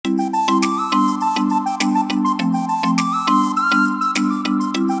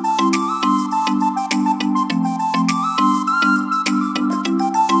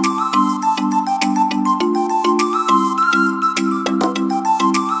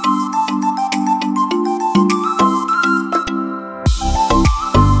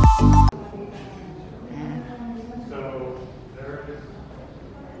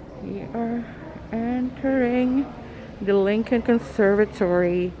Lincoln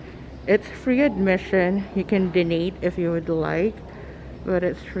Conservatory. It's free admission. You can donate if you would like, but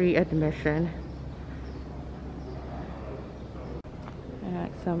it's free admission.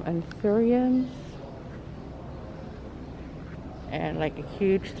 And some anthuriums. And like a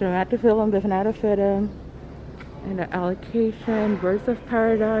huge stromatophyllum, bifidophyllum. And the allocation, birds of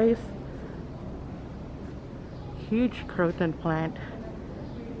paradise. Huge croton plant.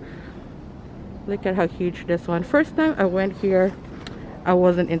 Look at how huge this one. First time I went here, I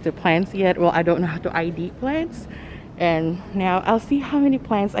wasn't into plants yet. Well, I don't know how to ID plants. And now I'll see how many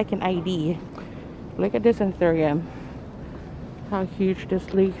plants I can ID. Look at this anthurium. How huge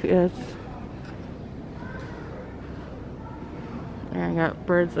this leaf is. And I got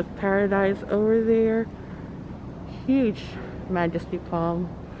birds of paradise over there. Huge majesty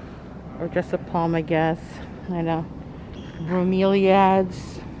palm. Or just a palm, I guess. I know.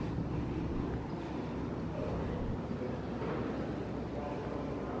 Bromeliads.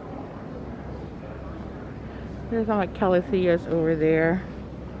 There's some like calatheas over there.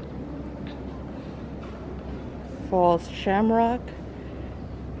 False shamrock.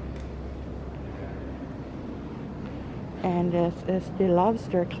 And this is the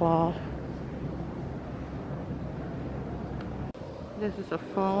lobster claw. This is a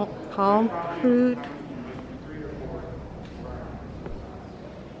palm fruit.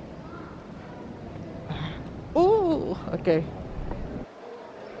 Oh, okay.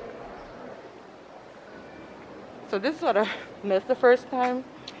 So this is what I missed the first time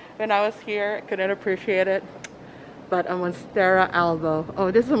when I was here. I couldn't appreciate it. But a Monstera alba.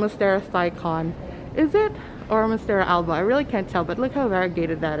 Oh, this is a Monstera thicon. Is it? Or a Monstera alba? I really can't tell, but look how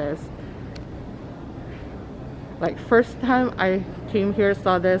variegated that is. Like first time I came here,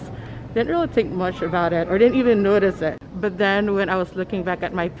 saw this, didn't really think much about it or didn't even notice it. But then when I was looking back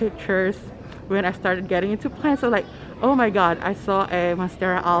at my pictures, when I started getting into plants, I was like, oh my god, I saw a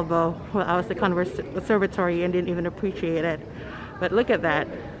Monstera alba while I was at the conservatory and didn't even appreciate it. But look at that.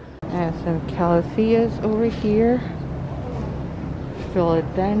 And some calatheas over here.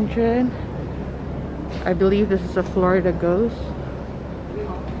 Philodendron. I believe this is a Florida ghost.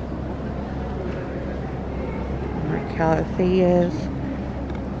 More calatheas.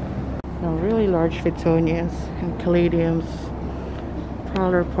 Some really large Phytonias and caladiums.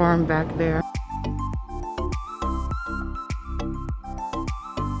 Prowler palm back there.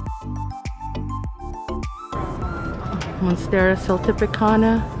 Monstera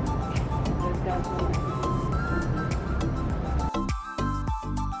celtipicana.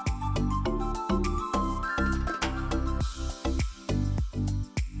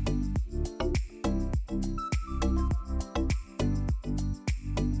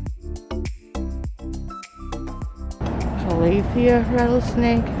 Calathea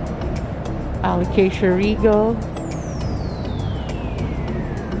rattlesnake. Alocasia regal.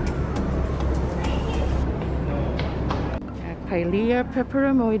 Pilea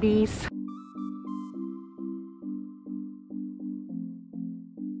peperomoides.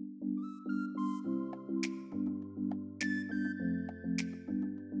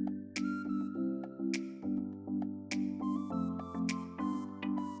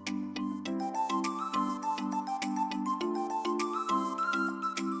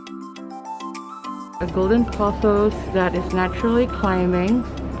 A golden pothos that is naturally climbing,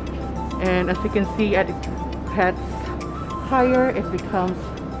 and as you can see, as it gets higher, it becomes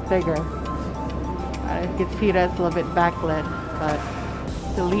bigger. You can see that's a little bit backlit,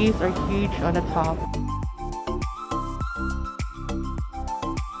 but the leaves are huge on the top.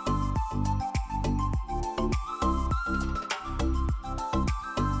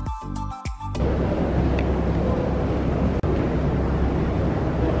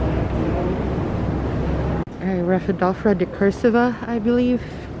 Rhaphidophora decursiva, I believe.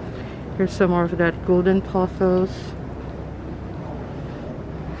 Here's some more of that golden pothos.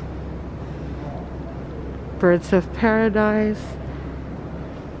 Birds of paradise.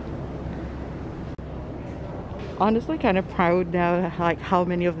 Honestly, kind of proud now, like how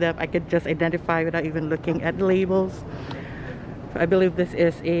many of them I could just identify without even looking at the labels. I believe this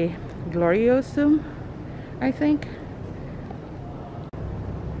is a gloriosum, I think.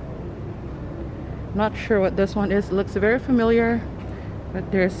 Not sure what this one is. It looks very familiar,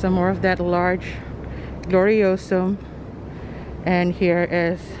 but there's some more of that large gloriosum. And here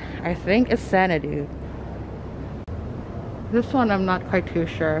is, I think, a Xanadu. This one I'm not quite too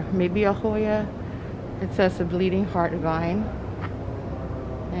sure. Maybe a Hoya. It says a bleeding heart vine.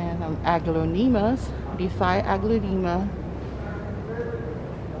 And aglaonemas, Defi aglaonema.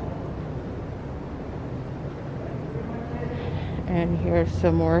 And here's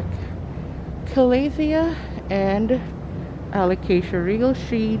some more Calathea and Alocasia regal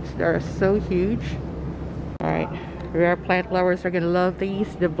sheets. They are so huge. Alright, rare plant lovers are gonna love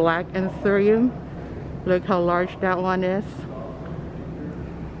these. The black anthurium. Look how large that one is.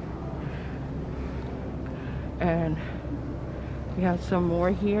 And we have some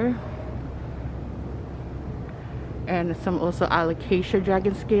more here. And some also alocasia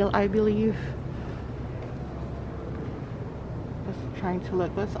dragon scale, I believe. Just trying to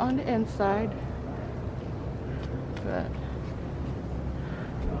look what's on the inside. But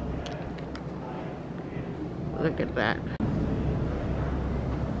look at that.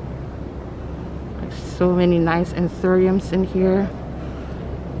 There's so many nice anthuriums in here.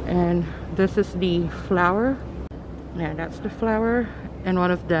 And this is the flower. Yeah, that's the flower and one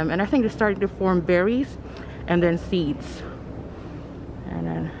of them. And I think they're starting to form berries and then seeds. And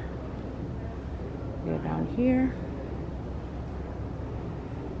then go down here.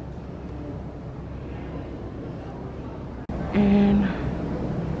 And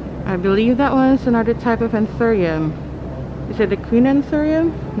I believe that one's another type of anthurium. Is it the queen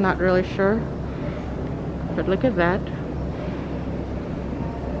anthurium? Not really sure. But look at that.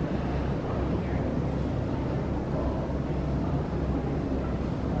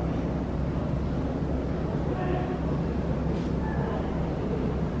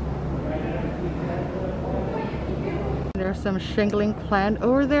 There's some shingling plant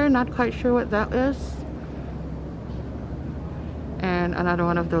over there, not quite sure what that is. And another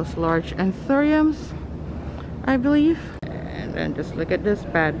one of those large anthuriums, I believe. And then just look at this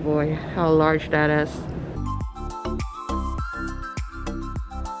bad boy, how large that is.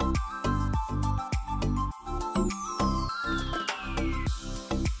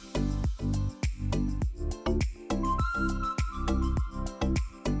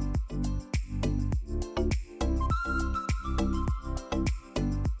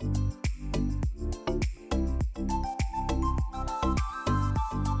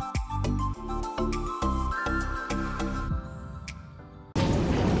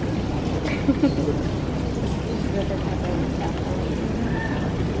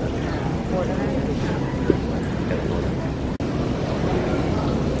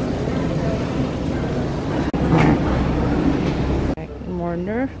 More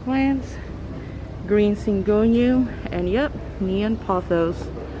nerve plants, green syngonium, and yep, neon pothos.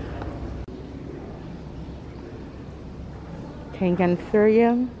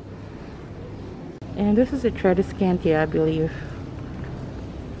 Tanganthurium, and this is a Tradescantia, I believe.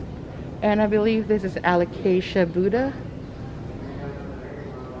 And I believe this is Alocasia Buddha.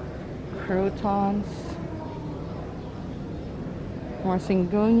 Crotons, more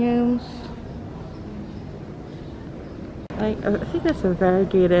syngoniums. I think that's a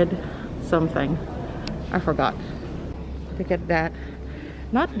variegated something. I forgot. Look at that.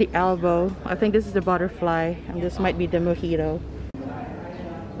 Not the elbow. I think this is the butterfly, and this might be the mojito.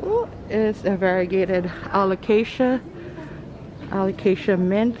 Ooh, it's a variegated Alocasia. Alocasia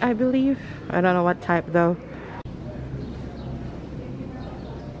mint, I believe. I don't know what type though.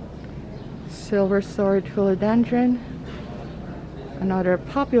 Silver sword philodendron. Another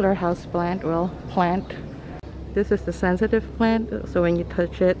popular house plant. Well, plant. This is the sensitive plant, so when you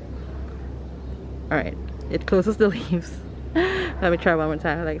touch it, alright, it closes the leaves. Let me try one more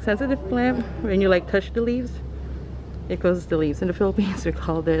time. Like, sensitive plant, when you like touch the leaves, it closes the leaves. In the Philippines, we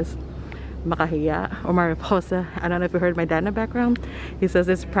call this makahiya or mariposa. I don't know if you heard my dad in the background. He says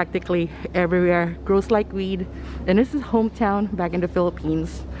it's practically everywhere, grows like weed, and this is hometown back in the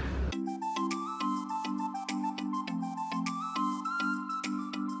Philippines.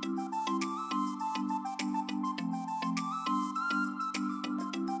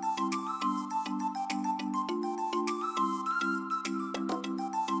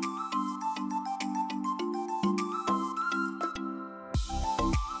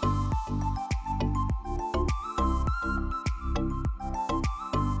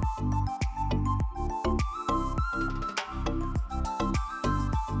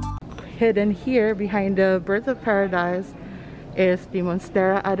 Hidden here behind the Birds of Paradise is the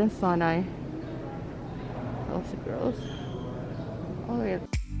Monstera adansonii. Also grows. Oh yeah.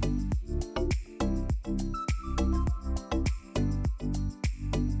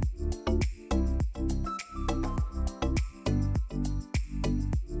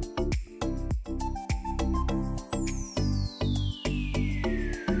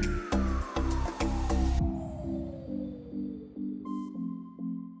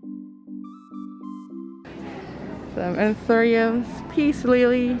 Some anthuriums, peace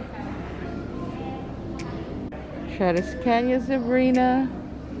lily, Tradescantia zebrina,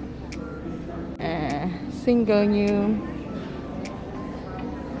 syngonium,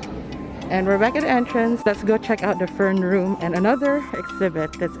 And we're back at the entrance. Let's go check out the fern room and another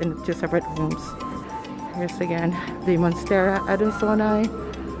exhibit that's in 2 separate rooms. Here's again the Monstera adansonii.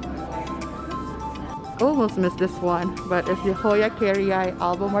 Almost missed this one, but it's the Hoya carrii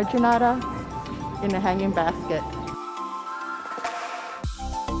albo marginata in a hanging basket.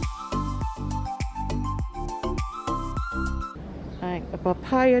 Like a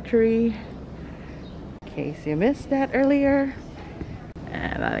papaya tree, in case you missed that earlier.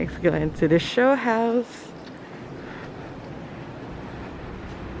 And let's go into the show house.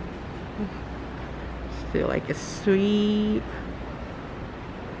 Feel like a sweep.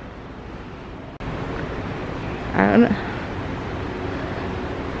 I don't know.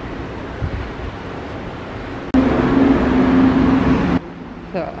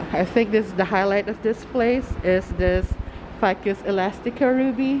 So I think this is the highlight of this place is this Ficus elastica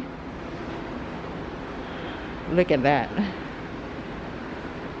ruby. Look at that.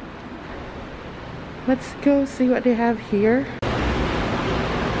 Let's go see what they have here.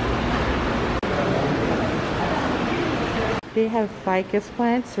 They have ficus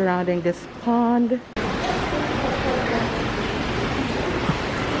plants surrounding this pond.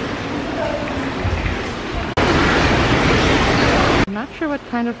 I'm not sure what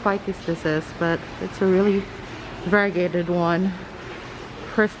kind of ficus this is, but it's a really variegated one.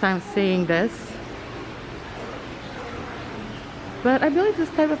 First time seeing this. But I believe this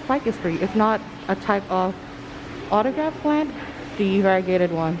type of ficus tree, if not a type of autograph plant, the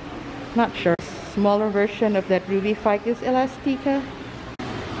variegated one. Not sure. Smaller version of that ruby Ficus elastica.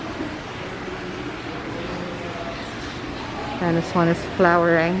 And this one is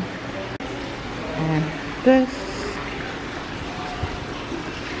flowering. And this.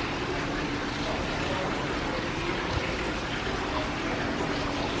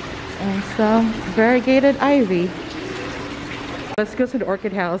 And some variegated ivy. Let's go to the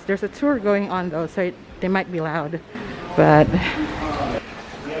orchid house. There's a tour going on though, so they might be loud. But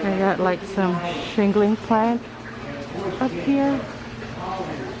I got like some shingling plant up here.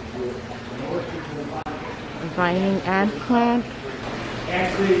 Vining ant plant.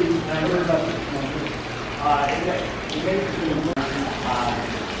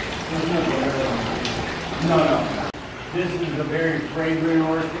 No. This is a very fragrant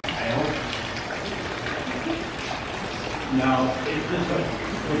orchid. I hope. No, it's this one.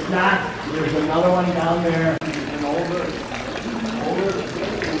 It's not. There's another one down there. An older.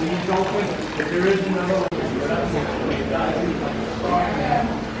 Leaves open. If there is another one.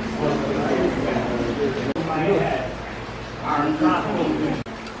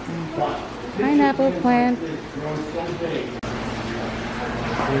 Pineapple plant.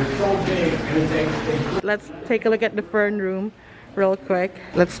 Let's take a look at the fern room real quick.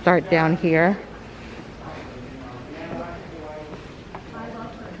 Let's start down here.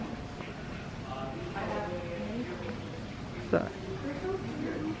 So.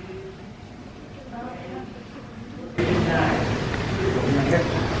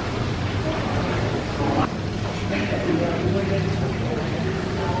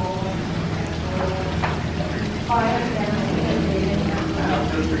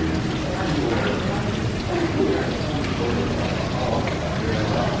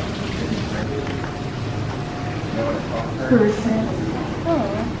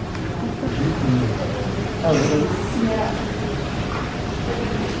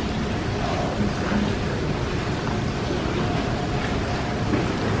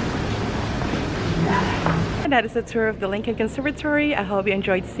 That is a tour of the Lincoln Conservatory. I hope you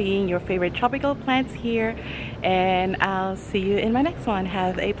enjoyed seeing your favorite tropical plants here, and I'll see you in my next one.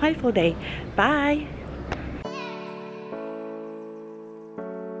 Have a plentiful day. Bye.